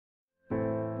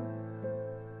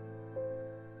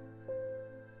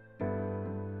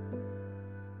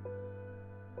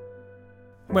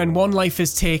When one life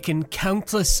is taken,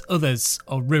 countless others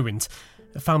are ruined.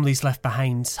 The families left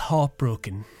behind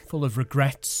heartbroken, full of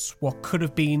regrets, what could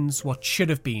have been, what should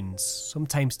have been,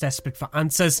 sometimes desperate for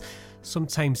answers,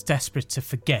 sometimes desperate to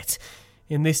forget.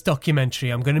 In this documentary,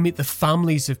 I'm going to meet the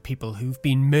families of people who've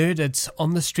been murdered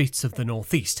on the streets of the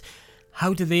North East.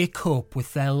 How do they cope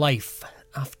with their life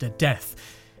after death?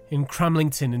 In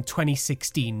Cramlington in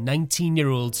 2016,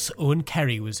 19-year-old Owen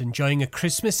Kerry was enjoying a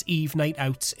Christmas Eve night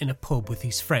out in a pub with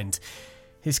his friend.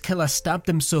 His killer stabbed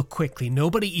him so quickly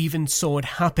nobody even saw it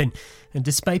happen, and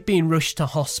despite being rushed to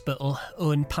hospital,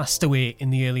 Owen passed away in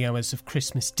the early hours of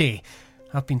Christmas Day.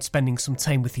 I've been spending some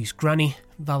time with his granny,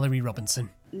 Valerie Robinson.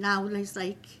 Now there's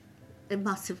like a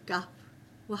massive gap.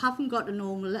 We haven't got a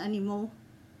normal anymore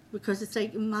because it's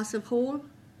like a massive hole.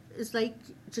 It's like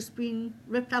just being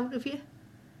ripped out of you.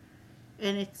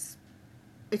 And it's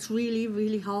really,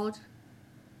 really hard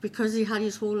because he had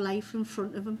his whole life in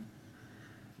front of him.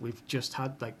 We've just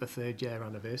had like the 3rd year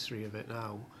anniversary of it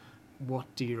now. What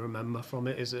do you remember from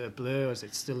it? Is it a blur or is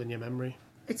it still in your memory?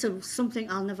 It's something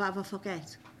I'll never ever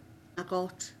forget. I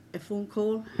got a phone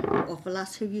call of a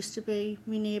lass who used to be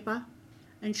my neighbour,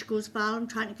 and she goes, "Val, I'm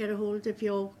trying to get a hold of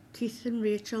your Keith and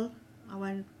Rachel." I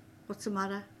went, "What's the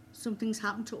matter?" "Something's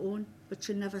happened to Owen," but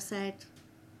she never said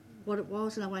what it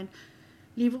was. And I went,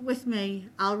 "Leave it with me,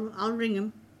 I'll ring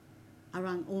him." I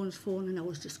rang Owen's phone and I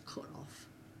was just cut off.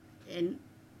 And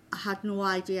I had no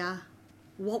idea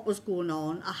what was going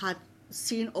on. I had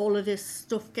seen all of this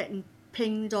stuff getting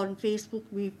pinged on Facebook.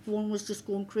 My phone was just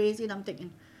going crazy and I'm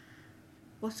thinking,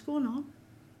 what's going on?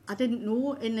 I didn't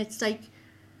know. And it's like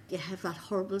you have that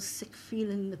horrible sick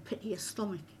feeling in the pit of your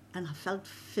stomach, and I felt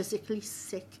physically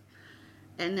sick.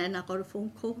 And then I got a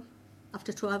phone call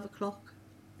after 12 o'clock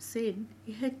saying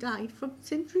he had died from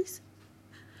his injuries.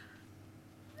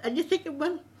 And you're thinking,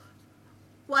 well,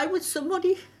 why would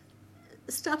somebody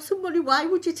stab somebody? Why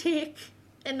would you take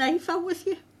a knife out with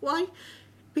you? Why?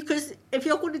 Because if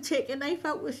you're going to take a knife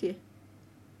out with you,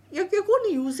 you're going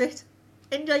to use it.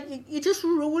 And you're just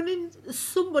ruining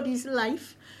somebody's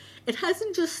life. It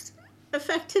hasn't just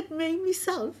affected me,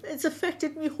 myself, it's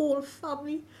affected my whole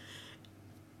family.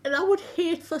 And I would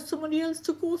hate for somebody else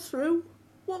to go through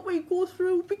what we go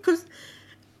through, because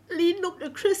leading up to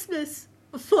Christmas,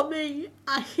 for me,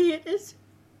 I hate it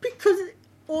because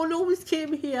Owen always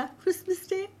came here Christmas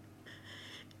Day.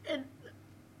 And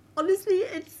honestly,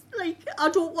 it's like I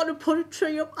don't want to put a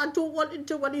tree up, I don't want to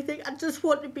do anything, I just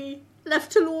want to be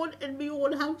left alone in my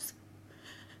own house.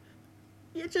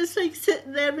 You're just like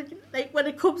sitting there and like when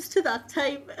it comes to that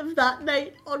time of that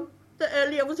night on the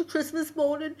early hours of Christmas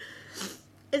morning,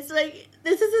 it's like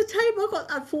this is the time I got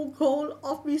that phone call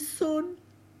of my son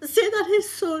saying that his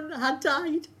son had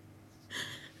died.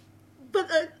 But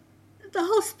the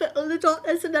hospital, the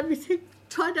doctors and everything,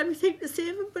 tried everything to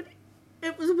save him, but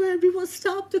it was where he was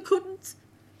stabbed, they couldn't.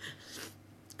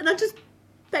 And I just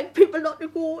beg people not to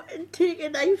go and take a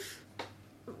knife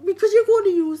because you're going to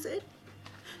use it.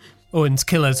 Owen's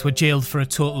killers were jailed for a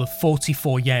total of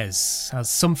 44 years. As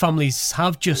some families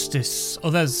have justice,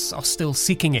 others are still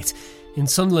seeking it. In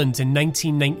Sunderland in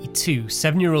 1992,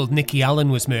 7-year-old Nikki Allen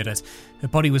was murdered. Her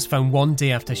body was found one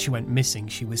day after she went missing.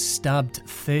 She was stabbed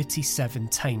 37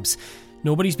 times.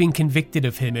 Nobody's been convicted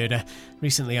of her murder.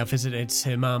 Recently I visited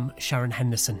her mum, Sharon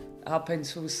Henderson. I've been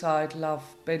suicidal,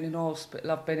 I've been in hospital,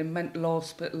 I've been in mental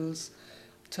hospitals,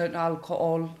 turned to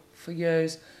alcohol for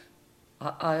years.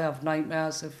 I have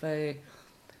nightmares of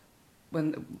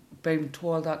when being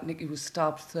told that Nikki was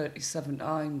stabbed 37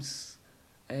 times.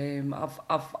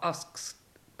 I've asked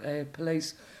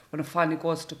police when it finally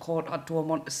goes to court, I don't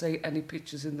want to see any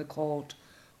pictures in the court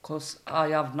because I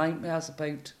have nightmares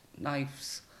about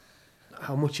knives.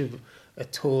 How much of a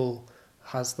toll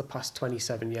has the past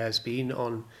 27 years been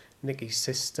on Nikki's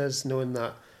sisters, knowing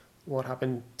that what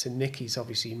happened to Nikki's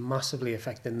obviously massively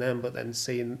affecting them, but then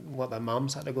seeing what their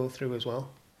mums had to go through as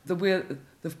well? The way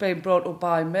they've been brought up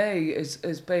by me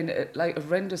has been like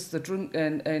horrendous. The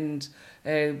drinking and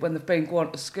when they've been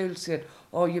going to school saying,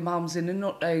 "Oh, your mum's in a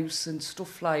nut house" and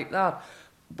stuff like that.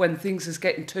 When things is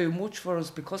getting too much for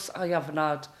us because I haven't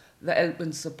had the help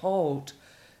and support,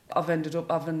 I've ended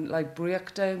up having like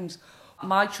breakdowns.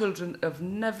 My children have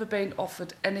never been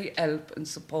offered any help and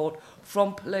support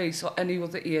from police or any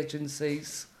other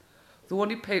agencies. The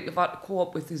only people they've had to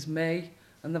cope with is me,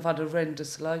 and they've had a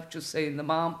horrendous life, just seeing the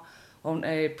mum on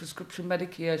prescription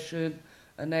medication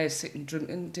and sitting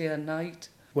drinking day and night.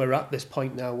 We're at this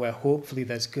point now where hopefully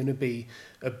there's going to be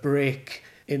a break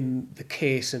in the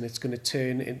case and it's going to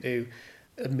turn into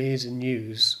amazing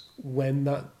news. When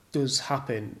that does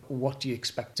happen, what do you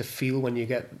expect to feel when you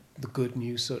get the good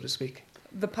news, so to speak?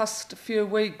 The past few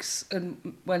weeks,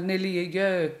 and well, nearly a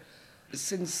year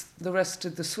since they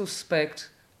arrested the suspect,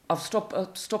 I've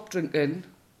stopped drinking.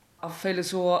 I feel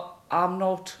as though I'm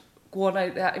not going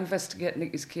out there investigating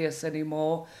Nicky's case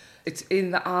anymore. It's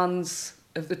in the hands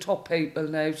of the top people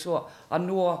now, so I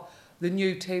know the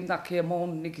new team that came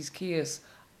on Nicky's case,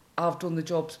 I've done the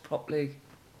jobs properly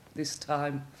this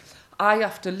time. I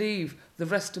have to leave the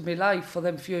rest of my life for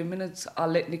them few minutes I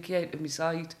let Nicky out of my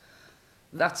side.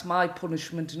 That's my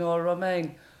punishment, you know what I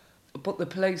mean? But the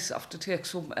police have to take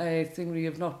some thingery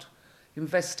of not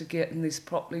investigating this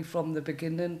properly from the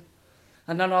beginning.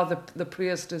 And I know the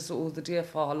praise does all the day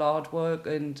for all hard work,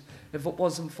 and if it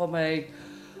wasn't for me,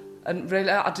 and really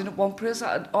I didn't want praise,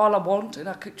 all I want, and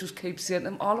I could just keep saying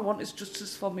to them, all I want is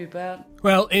justice for me, Ben.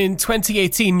 Well, in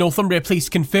 2018, Northumbria Police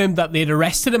confirmed that they'd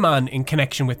arrested a man in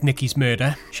connection with Nicky's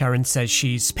murder. Sharon says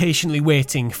she's patiently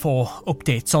waiting for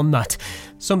updates on that.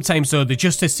 Sometimes, though, the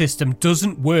justice system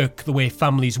doesn't work the way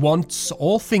families want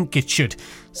or think it should.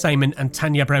 Simon and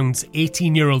Tanya Brown's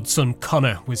 18-year-old son,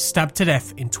 Connor, was stabbed to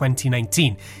death in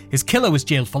 2019. His killer was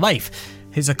jailed for life.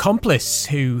 His accomplice,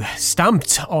 who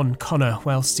stamped on Connor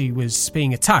whilst he was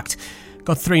being attacked,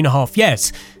 got 3.5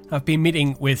 years. I've been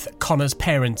meeting with Connor's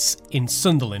parents in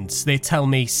Sunderland. They tell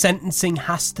me sentencing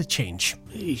has to change.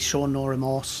 He's shown no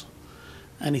remorse.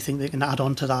 Anything they can add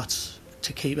on to that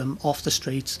to keep him off the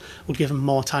streets would give him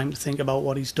more time to think about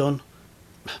what he's done.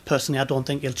 Personally, I don't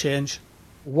think he'll change.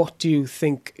 What do you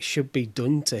think should be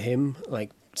done to him,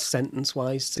 like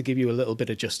sentence-wise, to give you a little bit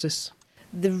of justice?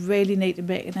 They really need to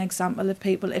make an example of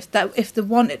people. If they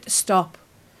want it to stop,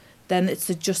 then it's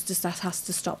the justice that has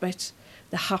to stop it.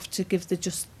 They have to give the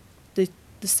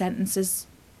sentences,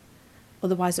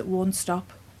 otherwise it won't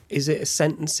stop. Is it a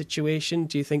sentence situation?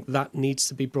 Do you think that needs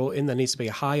to be brought in? There needs to be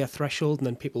a higher threshold, and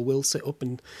then people will sit up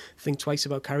and think twice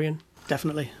about carrying?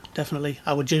 Definitely.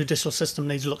 Our judicial system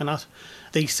needs looking at.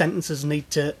 These sentences need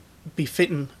to be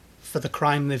fitting for the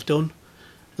crime they've done.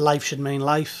 Life should mean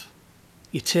life.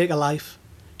 You take a life,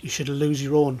 you should lose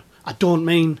your own. I don't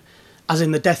mean as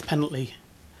in the death penalty.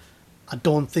 I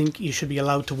don't think you should be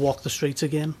allowed to walk the streets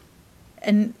again.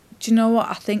 And do you know what?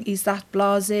 I think he's that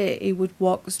blasé, he would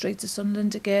walk the streets of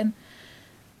Sunderland again.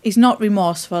 He's not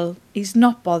remorseful, he's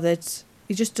not bothered,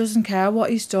 he just doesn't care what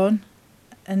he's done.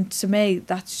 And to me,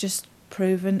 that's just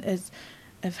proven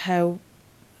of how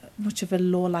much of a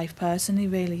low-life person he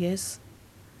really is.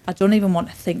 I don't even want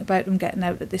to think about him getting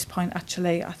out at this point,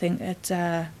 actually. I think it's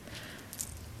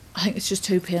just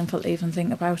too painful to even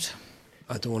think about.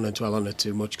 I don't want to dwell on it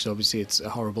too much because obviously it's a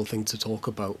horrible thing to talk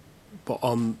about. But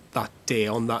on that day,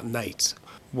 on that night,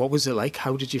 what was it like?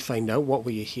 How did you find out? What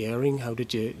were you hearing? How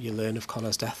did you learn of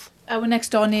Connor's death? Our next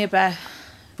door neighbour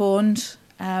phoned,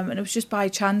 and it was just by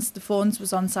chance. The phone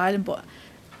was on silent, but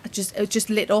it just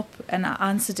lit up, and I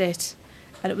answered it.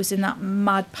 And it was in that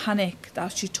mad panic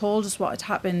that she told us what had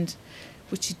happened,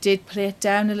 but she did play it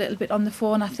down a little bit on the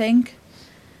phone, I think.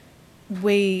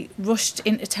 We rushed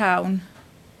into town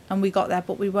and we got there,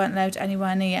 but we weren't allowed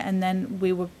anywhere near, and then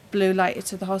we were blue lighted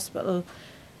to the hospital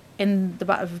in the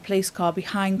back of a police car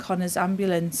behind Connor's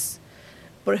ambulance.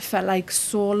 But it felt like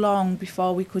so long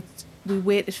before we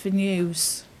waited for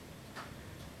news.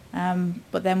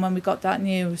 But then when we got that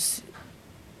news,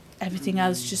 everything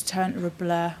else just turned to a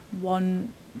blur,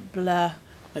 one blur.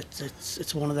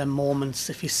 It's one of them moments,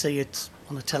 if you see it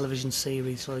on a television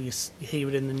series or you hear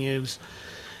it in the news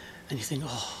and you think,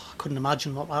 oh, I couldn't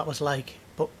imagine what that was like.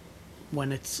 But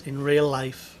when it's in real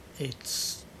life,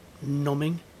 it's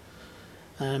numbing.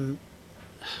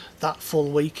 That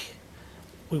full week,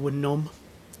 we were numb.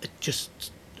 It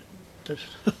just...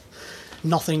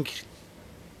 nothing,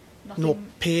 no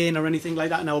pain or anything like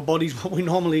that in our bodies, what we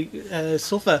normally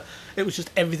suffer. It was just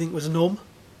everything was numb.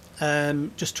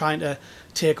 Just trying to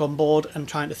take on board and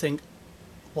trying to think,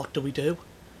 what do we do?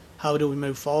 How do we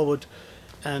move forward?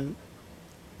 And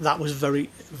that was very,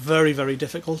 very, very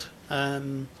difficult.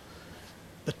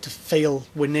 But to feel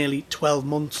we're nearly 12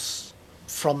 months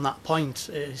from that point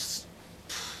is...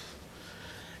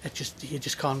 you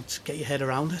just can't get your head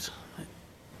around it.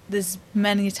 There's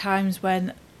many times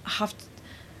when I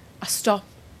stop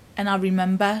and I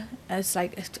remember. It's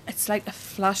like a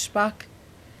flashback,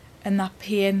 and that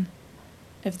pain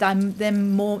of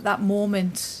that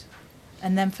moment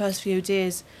and then first few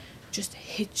days just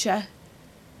hit you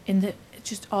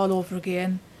just all over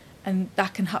again, and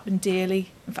that can happen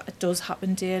daily. In fact, it does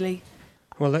happen daily.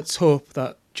 Well, let's hope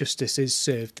that justice is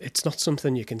served. It's not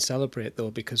something you can celebrate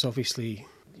though, because obviously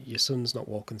your son's not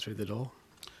walking through the door.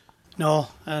 No,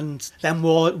 and them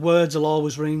words will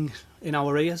always ring in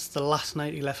our ears. The last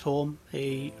night he left home,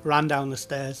 he ran down the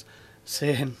stairs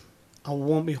saying, I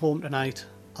won't be home tonight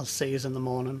I'll see yous in the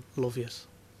morning, love yous.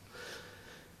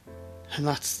 And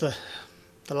that's the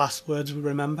last words we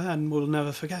remember and we'll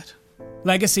never forget.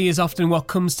 Legacy is often what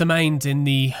comes to mind in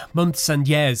the months and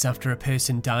years after a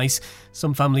person dies.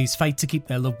 Some families fight to keep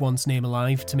their loved one's name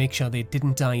alive to make sure they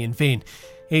didn't die in vain.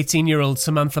 18-year-old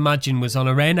Samantha Madgen was on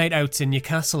a rare night out in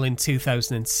Newcastle in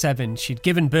 2007. She'd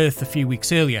given birth a few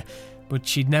weeks earlier, but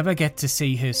she'd never get to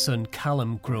see her son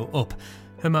Callum grow up.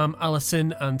 Her mum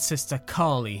Alison and sister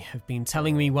Carly have been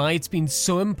telling me why it's been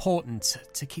so important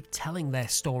to keep telling their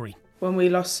story. When we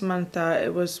lost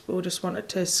Samantha, we just wanted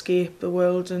to escape the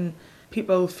world and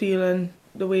people feeling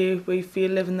the way we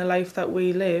feel, living the life that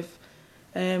we live.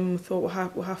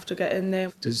 Thought we'll have to get in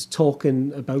there. Does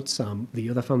talking about Sam, the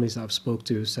other families that I've spoke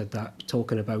to said that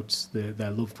talking about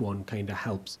their loved one kind of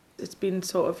helps. It's been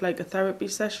sort of like a therapy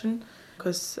session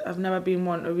because I've never been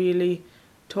one to really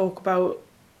talk about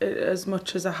it as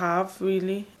much as I have,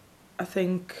 really. I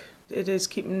think it is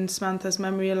keeping Samantha's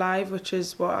memory alive, which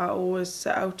is what I always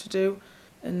set out to do,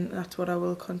 and that's what I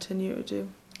will continue to do.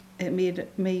 It made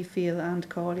me feel, and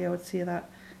Carly, I would say, that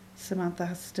Samantha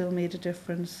has still made a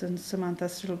difference and Samantha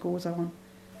still goes on,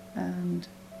 and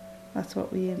that's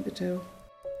what we aim to do.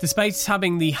 Despite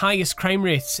having the highest crime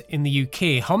rate in the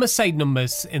UK, homicide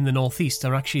numbers in the North East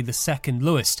are actually the second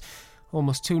lowest.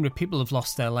 Almost 200 people have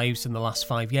lost their lives in the last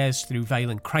 5 years through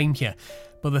violent crime here.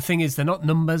 But the thing is, they're not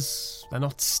numbers, they're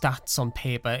not stats on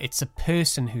paper, it's a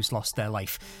person who's lost their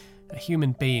life. A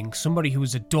human being, somebody who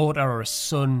was a daughter or a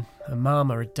son, a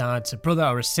mum or a dad, a brother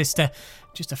or a sister,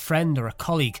 just a friend or a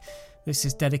colleague. This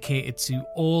is dedicated to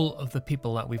all of the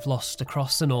people that we've lost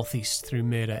across the North East through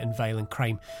murder and violent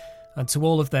crime, and to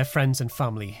all of their friends and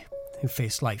family who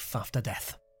face life after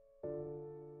death.